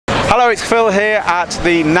Hello, it's Phil here at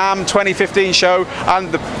the NAMM 2015 show, and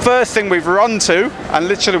the first thing we've run to, and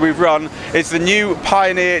literally we've run, is the new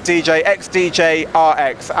Pioneer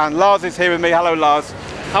XDJ-RX, and Lars is here with me. Hello, Lars.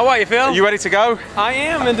 How are you, Phil? Are you ready to go? I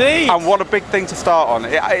am indeed. And what a big thing to start on.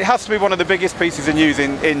 It has to be one of the biggest pieces of news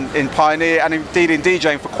in Pioneer, and indeed in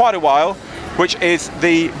DJing for quite a while, which is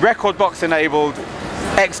the Rekordbox enabled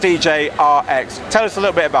XDJ-RX. Tell us a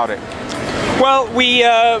little bit about it. Well,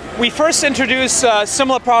 we first introduced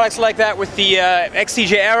similar products like that with the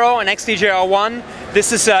XDJ-Aero and XDJ-R1.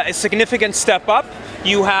 This is a significant step up.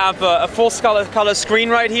 You have a full color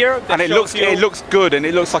screen right here. And it looks good, and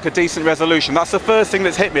it looks like a decent resolution. That's the first thing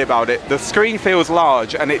that's hit me about it. The screen feels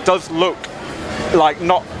large, and it does look like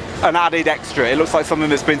not an added extra. It looks like something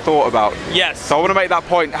that's been thought about. Yes. So I want to make that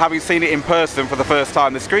point, having seen it in person for the first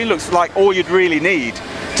time. The screen looks like all you'd really need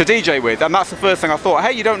to DJ with, and that's the first thing I thought.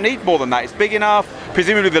 Hey, you don't need more than that. It's big enough.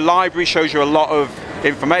 Presumably the library shows you a lot of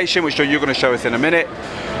information, which you're going to show us in a minute.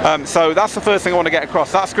 So that's the first thing I want to get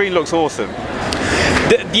across. That screen looks awesome.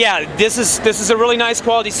 Yeah, this is a really nice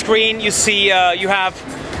quality screen. You see, you have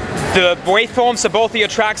the waveforms of both of your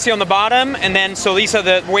tracks here on the bottom, and then so these are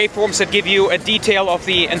the waveforms that give you a detail of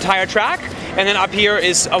the entire track, and then up here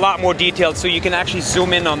is a lot more detailed, so you can actually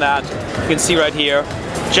zoom in on that. You can see right here,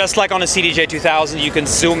 just like on a CDJ-2000, you can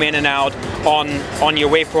zoom in and out on your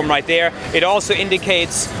waveform right there. It also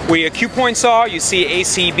indicates where your cue points are. You see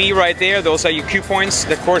ACB right there. Those are your cue points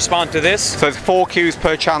that correspond to this. So it's 4 cues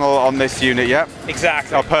per channel on this unit, yeah?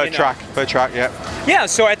 Exactly. Oh, per track, yeah. Yeah,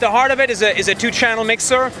 so at the heart of it is a 2-channel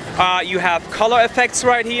mixer. You have color effects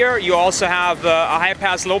right here. You also have a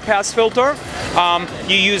high-pass, low-pass filter.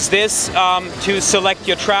 You use this to select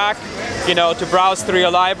your track, you know, to browse through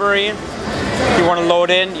your library. If you want to load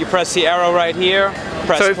in, you press the arrow right here.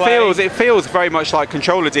 So it feels very much like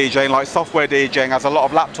controller DJing, like software DJing, as a lot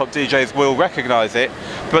of laptop DJs will recognize it.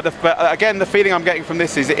 But again, the feeling I'm getting from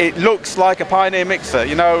this is it looks like a Pioneer mixer.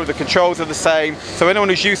 You know, the controls are the same. So anyone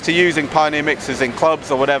who's used to using Pioneer mixers in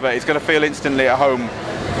clubs or whatever is going to feel instantly at home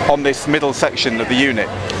on this middle section of the unit.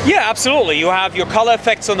 Yeah, absolutely. You have your color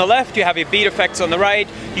effects on the left, you have your beat effects on the right,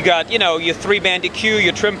 you got, you know, your 3-band EQ,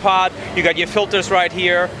 your trim pod, you got your filters right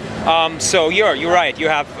here. So you're right, you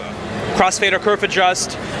have crossfader curve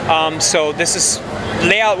adjust. So this is,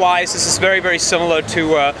 layout-wise, this is very, very similar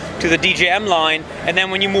to the DJM line. And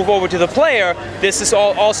then when you move over to the player, this is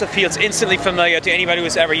also feels instantly familiar to anybody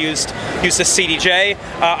who's ever used a CDJ.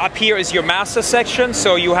 Up here is your master section.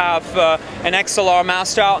 So you have an XLR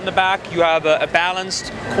master out in the back. You have a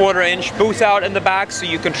balanced 1/4-inch booth out in the back, so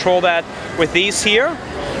you control that with these here.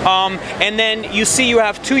 And then you see you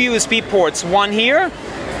have 2 USB ports, one here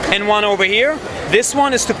and one over here. This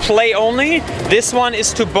one is to play only. This one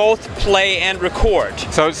is to both play and record.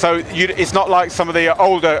 So it's not like some of the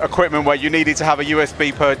older equipment where you needed to have a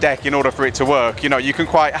USB per deck in order for it to work. You know, you can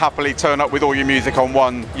quite happily turn up with all your music on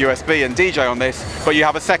one USB and DJ on this, but you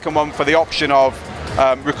have a second one for the option of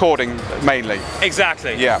recording mainly.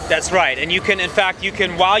 Exactly. Yeah. That's right. And you can, in fact,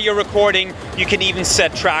 while you're recording, you can even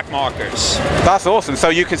set track markers. That's awesome. So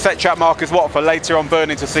you can set track markers, what, for later on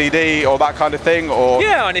burning to CD or that kind of thing, or?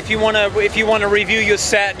 Yeah, and if you want to review your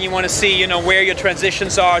set and you want to see, you know, where your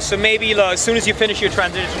transitions are. So maybe as soon as you finish your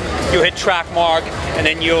transition, you hit track mark, and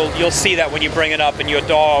then you'll see that when you bring it up in your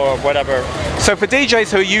DAW or whatever. So for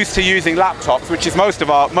DJs who are used to using laptops, which is most of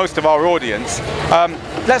our audience,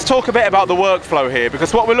 let's talk a bit about the workflow here,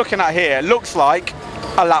 because what we're looking at here looks like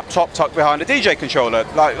a laptop tucked behind a DJ controller,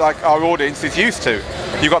 like our audience is used to.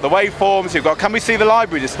 You've got the waveforms, can we see the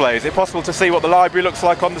library display? Is it possible to see what the library looks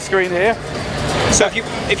like on the screen here? So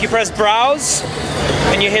if you press browse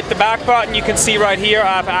and you hit the back button, you can see right here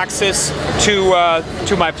I have access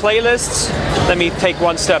to my playlists. Let me take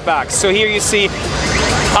one step back. So here you see,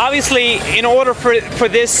 obviously, in order for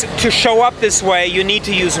this to show up this way, you need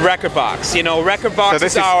to use Rekordbox. You know, Rekordbox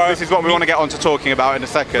this is what we want to get on to talking about in a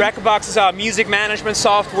second. Rekordbox is our music management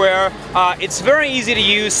software. It's very easy to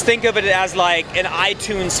use. Think of it as like an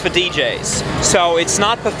iTunes for DJs. So it's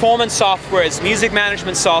not performance software, it's music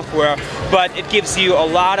management software, but it gives you a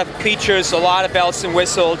lot of features, a lot of bells and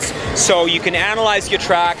whistles. So you can analyze your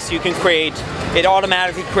tracks, you can it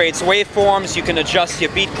automatically creates waveforms, you can adjust your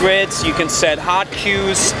beat grids, you can set hot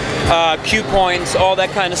cues, cue points, all that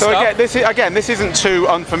kind of stuff. So again, this isn't too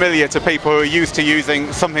unfamiliar to people who are used to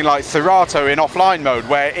using something like Serato in offline mode,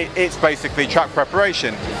 where it's basically track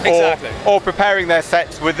preparation. Exactly. Or preparing their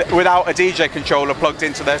sets without a DJ controller plugged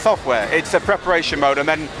into their software. It's a preparation mode, and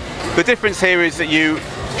then the difference here is that you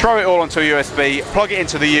throw it all onto a USB, plug it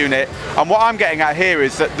into the unit, and what I'm getting at here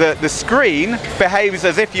is that the screen behaves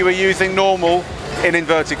as if you were using normal, in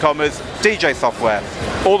inverted commas, DJ software.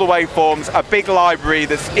 all the waveforms, a big library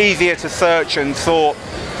that's easier to search and sort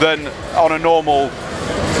than on a normal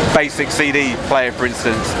basic CD player, for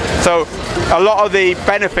instance. So a lot of the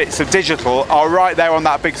benefits of digital are right there on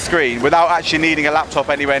that big screen without actually needing a laptop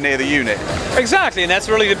anywhere near the unit. Exactly, and that's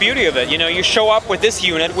really the beauty of it. You know, you show up with this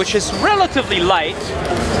unit, which is relatively light,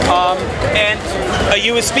 and a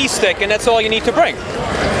USB stick, and that's all you need to bring.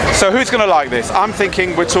 So who's going to like this? I'm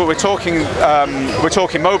thinking we're talking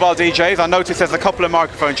mobile DJs. I noticed there's a couple of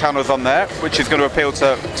microphone channels on there, which is going to appeal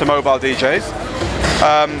to mobile DJs.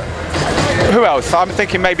 Who else? I'm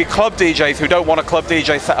thinking maybe club DJs who don't want a club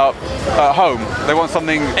DJ set up at home. They want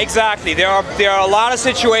something... Exactly. There are a lot of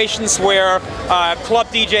situations where club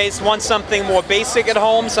DJs want something more basic at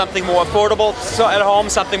home, something more affordable at home,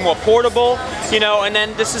 something more portable, you know, and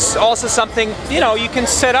then this is also something, you know, you can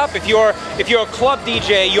set up. If you're a club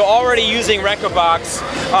DJ, you're already using Rekordbox,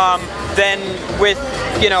 then with,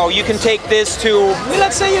 you know, you can take this to,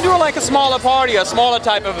 let's say you do like a smaller party, a smaller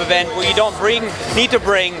type of event where you don't need to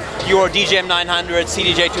bring your DJM 900,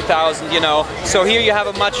 CDJ 2000, you know. So here you have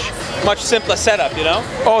a much simpler setup, you know.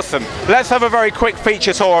 Awesome. Let's have a very quick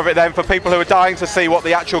feature tour of it then for people who are dying to see what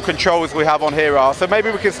the actual controls we have on here are. So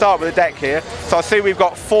maybe we can start with the deck here. So I see we've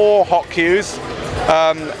got 4 hot cues.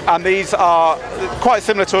 And these are quite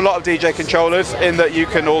similar to a lot of DJ controllers in that you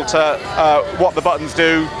can alter what the buttons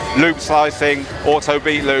do, loop slicing, auto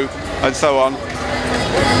beat loop, and so on.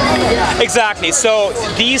 Exactly. So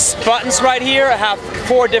these buttons right here have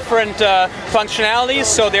 4 different functionalities.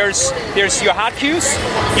 So there's your hot cues.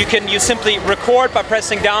 You simply record by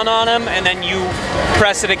pressing down on them, and then you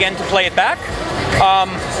press it again to play it back.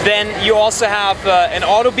 Then you also have an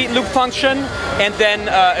auto beat loop function, and then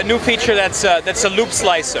a new feature that's a loop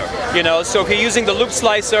slicer. You know, so if you're using the loop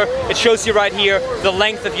slicer, it shows you right here the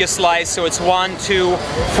length of your slice. So it's 1, 2,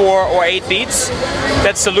 4, or 8 beats.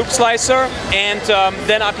 That's the loop slicer. And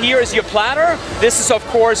then up here is your platter. This is of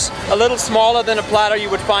course a little smaller than a platter you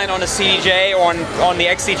would find on a CDJ or on the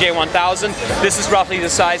XDJ-1000. This is roughly the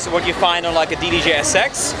size of what you find on like a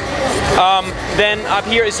DDJ-SX. Then up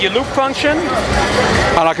here is your loop function.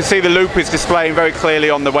 And I can see the loop is displaying very clearly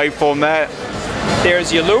on the waveform there.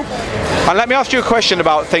 There's your loop. And let me ask you a question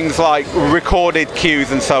about things like recorded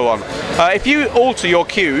cues and so on. If you alter your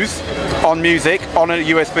cues on music on a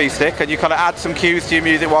USB stick and you kind of add some cues to your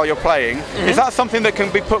music while you're playing, is that something that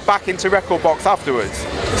can be put back into Rekordbox afterwards?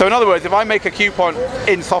 So in other words, if I make a cue point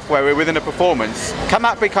in software within a performance, can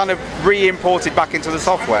that be kind of re-imported back into the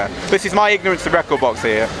software? This is my ignorance of Rekordbox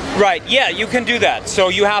here. Right, yeah, you can do that. So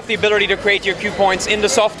you have the ability to create your cue points in the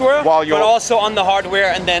software, but also on the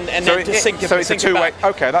hardware, and then to sync it. So it's a two-way.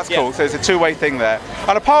 Okay, that's cool. So it's a two-way thing there.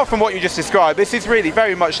 And apart from what you just described, this is really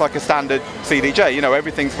very much like a standard CDJ. You know,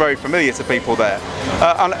 everything's very familiar to people there.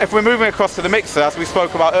 And if we're moving across to the mixer, as we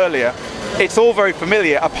spoke about earlier, it's all very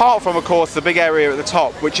familiar, apart from, of course, the big area at the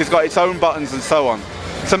top, which has got its own buttons and so on.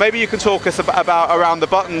 So maybe you can talk us about around the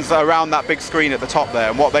buttons around that big screen at the top there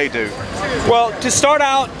and what they do. Well, to start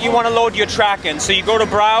out, you want to load your track in. So you go to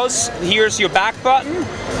Browse, here's your back button,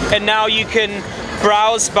 and now you can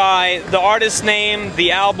browse by the artist name,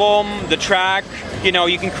 the album, the track. You know,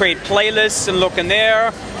 you can create playlists and look in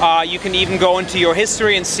there. You can even go into your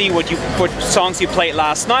history and see what songs you played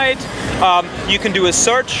last night. You can do a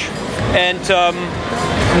search, and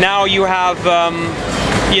now you have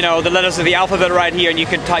you know, the letters of the alphabet right here, and you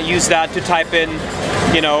can use that to type in,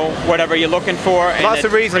 you know, whatever you're looking for. And that's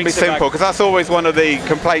reasonably simple, because that's always one of the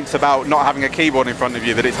complaints about not having a keyboard in front of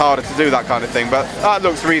you, that it's harder to do that kind of thing, but that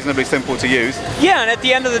looks reasonably simple to use. Yeah, and at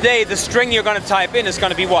the end of the day, the string you're going to type in is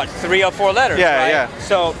going to be what, 3 or 4 letters, yeah, right? Yeah.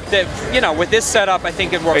 So, you know, with this setup, I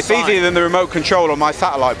think it works fine. It's easier than the remote control on my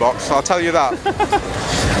satellite box, I'll tell you that.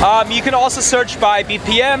 You can also search by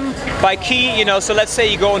BPM, by key, you know, so let's say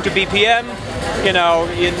you go into BPM, you know,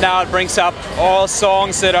 now it brings up all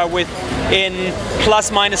songs that are within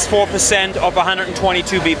 ±4% of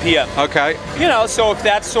 122 BPM. Okay. You know, so if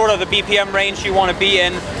that's sort of the BPM range you want to be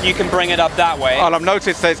in, you can bring it up that way. And I've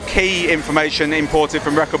noticed there's key information imported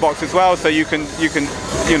from Rekordbox as well, so you can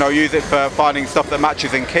you know, use it for finding stuff that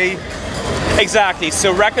matches in key. Exactly.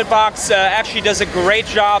 So Rekordbox actually does a great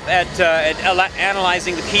job at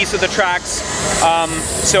analyzing the keys of the tracks.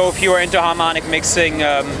 So if you're into harmonic mixing,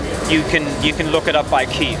 you can look it up by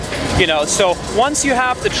key. You know, so once you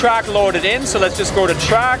have the track loaded in, so let's just go to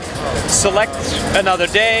track, select another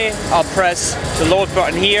day. I'll press the load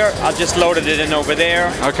button here. I'll just load it in over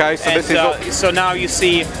there. Okay. So and, this is so now you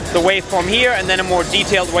see the waveform here, and then a more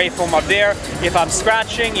detailed waveform up there. If I'm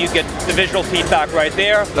scratching, you get the visual feedback right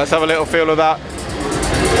there. Let's have a little feel of that.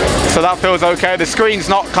 So that feels okay. The screen's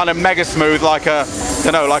not kind of mega smooth like a,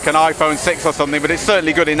 you know, like an iPhone 6 or something, but it's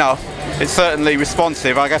certainly good enough. it's certainly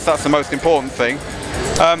responsive. I guess that's the most important thing.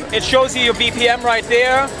 It shows you your BPM right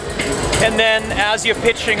there, and then as you're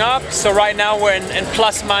pitching up, so right now we're in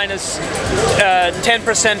plus minus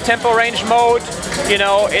 10% tempo range mode, you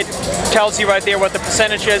know, it tells you right there what the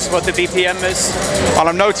percentage is, what the BPM is. And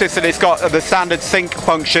I've noticed that it's got the standard sync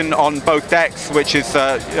function on both decks, which is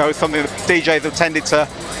you know, something that DJs have tended to,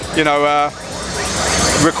 you know,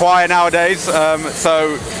 require nowadays.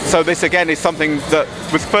 So this again is something that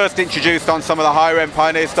was first introduced on some of the higher end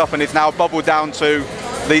Pioneer stuff and is now bubbled down to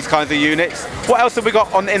these kinds of units. What else have we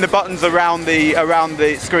got on in the buttons around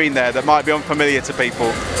the screen there that might be unfamiliar to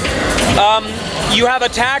people? You have a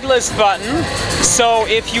tag list button, so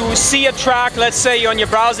if you see a track, let's say you're on your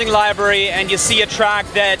browsing library and you see a track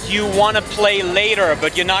that you want to play later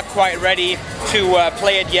but you're not quite ready to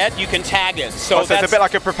play it yet, you can tag it. So, so it's a bit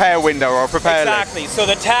like a prepare window or a prepare list. Exactly. So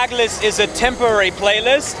the tag list is a temporary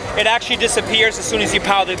playlist. It actually disappears as soon as you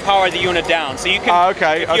power the unit down. So you can, if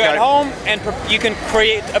you're at home, and you can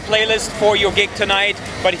create a playlist for your gig tonight,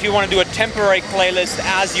 but if you want to do a temporary playlist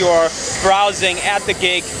as you're browsing at the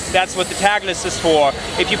gig, that's what the tag list is for.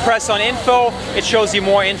 If you press on info, it shows you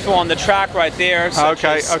more info on the track right there, such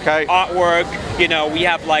as artwork. You know, we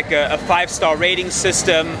have like a 5-star rating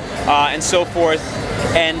system and so forth.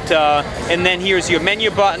 And then here's your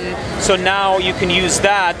menu button. So now you can use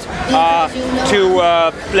that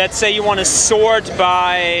to, let's say you want to sort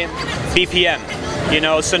by BPM. You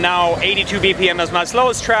know, so now 82 BPM is my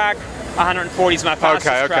slowest track. 140 is my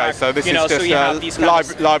fastest track. So this is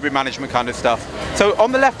just library management kind of stuff. So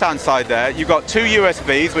on the left-hand side there, you've got 2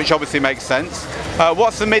 USBs, which obviously makes sense.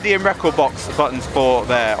 What's the MIDI and Rekordbox buttons for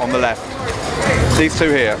there on the left? These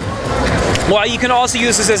two here. Well, you can also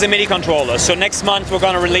use this as a MIDI controller. So next month we're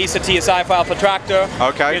going to release a TSI file for Traktor.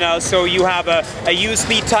 Okay. You know, so you have a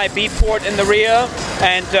USB Type B port in the rear,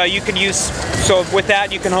 and you can use. So with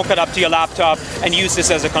that, you can hook it up to your laptop and use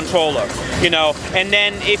this as a controller. You know, and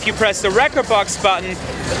then if you press the Rekordbox button,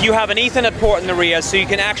 you have an Ethernet port in the rear, so you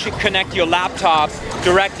can actually connect your laptop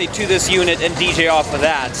directly to this unit and DJ off of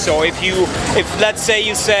that. So if let's say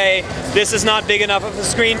you say this is not big enough of a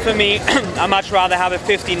screen for me, I much rather have a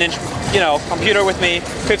 15-inch, you know, computer with me,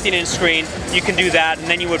 15-inch screen, you can do that, and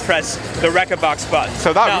then you would press the Rekordbox button.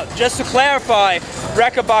 So now, just to clarify,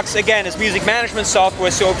 Rekordbox again is music management software.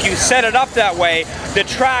 So if you set it up that way, the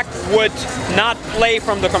track would not play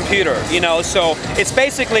from the computer. You know, so it's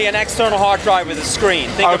basically an external hard drive with a screen.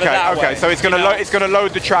 Think of it that way. So it's going to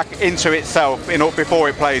load the track into itself before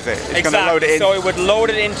it plays it. It's going to load it in. So it would load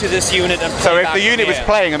it into this unit and play. So if the unit was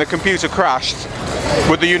playing and the computer crashed,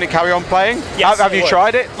 would the unit carry on playing? Yes. Have you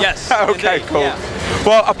tried it? Yes. Okay, indeed. cool. Yeah.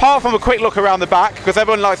 Well, apart from a quick look around the back, because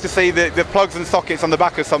everyone likes to see the plugs and sockets on the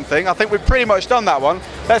back of something, I think we've pretty much done that one.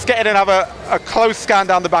 Let's get in and have a close scan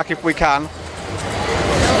down the back if we can.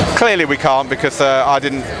 Clearly we can't because I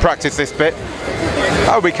didn't practice this bit.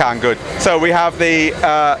 Oh, we can, good. So we have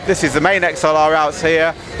this is the main XLR outs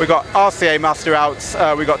here. We've got RCA master outs,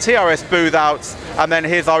 we've got TRS booth outs, and then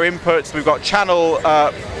here's our inputs. We've got channel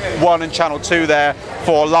 1 and channel 2 there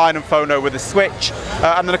for line and phono with a switch,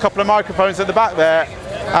 and then a couple of microphones at the back there.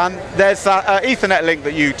 And there's that Ethernet link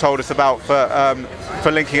that you told us about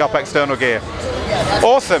for linking up external gear.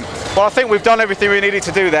 Awesome. Well, I think we've done everything we needed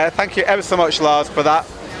to do there. Thank you ever so much, Lars, for that.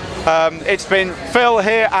 It's been Phil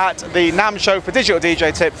here at the NAMM show for Digital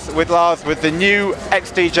DJ Tips with Lars with the new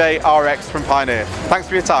XDJ-RX from Pioneer. Thanks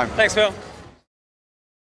for your time. Thanks, Phil.